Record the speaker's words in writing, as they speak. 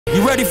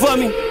ready for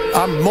me?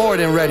 I'm more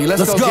than ready.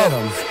 Let's go get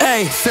him.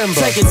 Hey, Symba.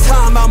 taking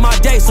time out my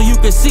day so you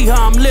can see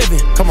how I'm living.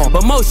 Come on.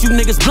 But most you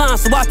niggas blind,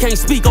 so I can't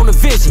speak on the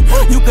vision.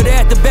 You could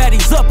add the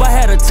baddies up, I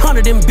had a ton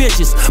of them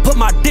bitches. Put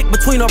my dick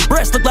between her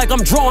breasts, look like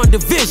I'm drawing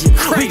division.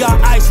 We got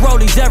ice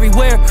rollies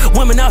everywhere,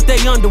 women out they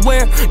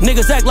underwear.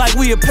 Niggas act like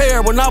we a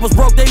pair, when I was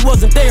broke they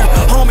wasn't there.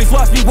 Homies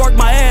watched me work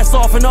my ass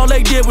off and all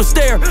they did was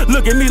stare.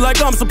 Look at me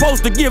like I'm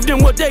supposed to give them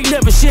what they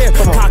never share.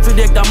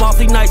 Contradict, I'm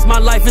awfully nice, my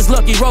life is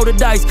lucky, roll the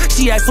dice.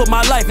 She asked what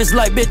my life is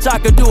like, bitch I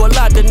could do a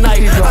lot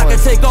tonight. I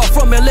could take off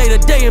from LA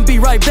today and be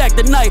right back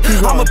tonight.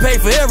 I'ma pay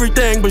for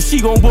everything, but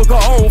she gon' book her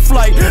own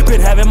flight.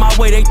 Been having my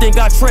way, they think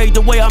I trade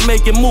the way I'm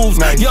making moves.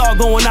 Y'all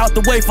going out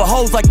the way for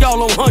hoes like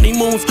y'all on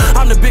honeymoons.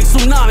 I'm the big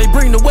tsunami,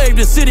 bring the wave,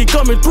 the city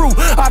coming through.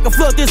 I can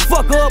flood this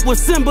fucker up with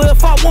Symba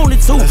if I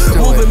wanted to.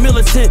 Moving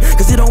militant,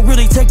 cause it don't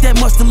really take that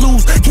much to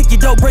lose. Kick your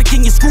dough, break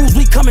in your screws,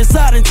 we come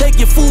inside and take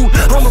your food.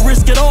 I'ma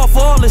risk it all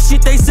for all the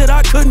shit they said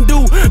I couldn't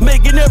do.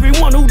 Making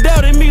everyone who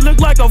doubted me look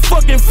like a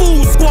fucking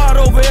fool. Squad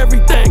over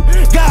everything,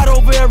 God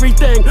over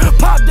everything.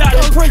 Pop died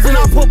in prison,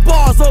 I put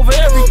bars over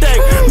everything.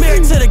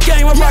 Married to the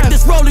game, I rock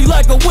this rollie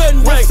like a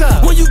wedding ring.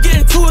 When you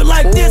get into it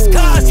like this,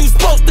 cause you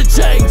supposed to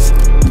change.